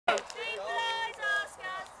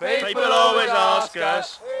People always ask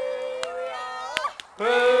us who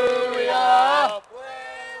we are,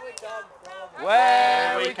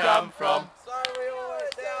 where we come from.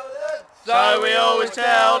 So we always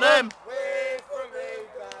tell them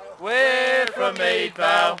we're from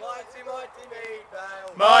Meadvale,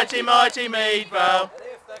 mighty, mighty Meadvale.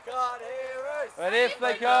 And if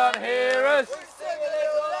they can't hear us,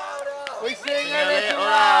 we sing a little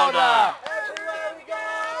louder.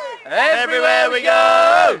 Everywhere we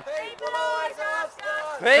go,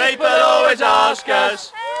 people always ask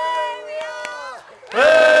us who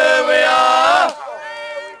we are,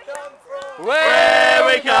 where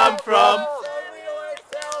we come from.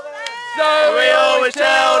 So we always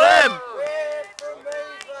tell them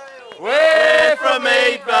we're from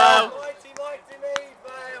Meadvale,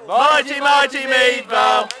 mighty, mighty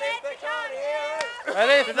Meadvale.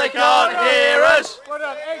 And if they can't hear us,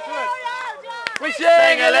 we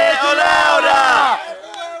sing a little louder.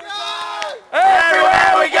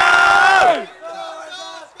 Everywhere we go,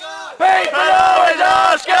 people always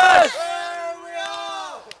ask us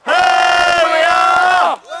who we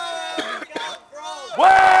are,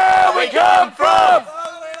 where we come from.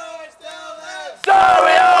 So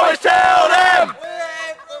we always tell them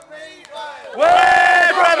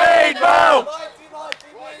we're from Meadvale,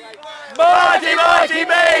 mighty, mighty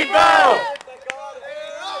Meadvale.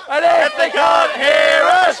 And if they can't hear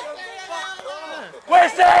us, we're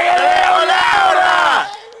singing a little louder.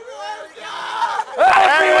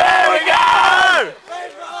 Everywhere we go,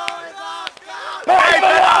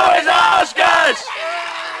 people always ask us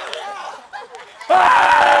who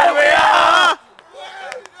we are,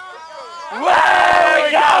 where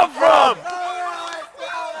we come from.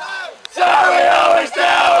 So we always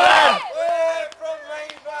tell them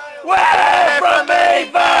we're from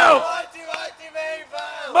Meadvale,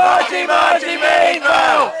 mighty, mighty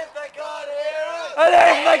Meadvale. And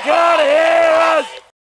if they can't hear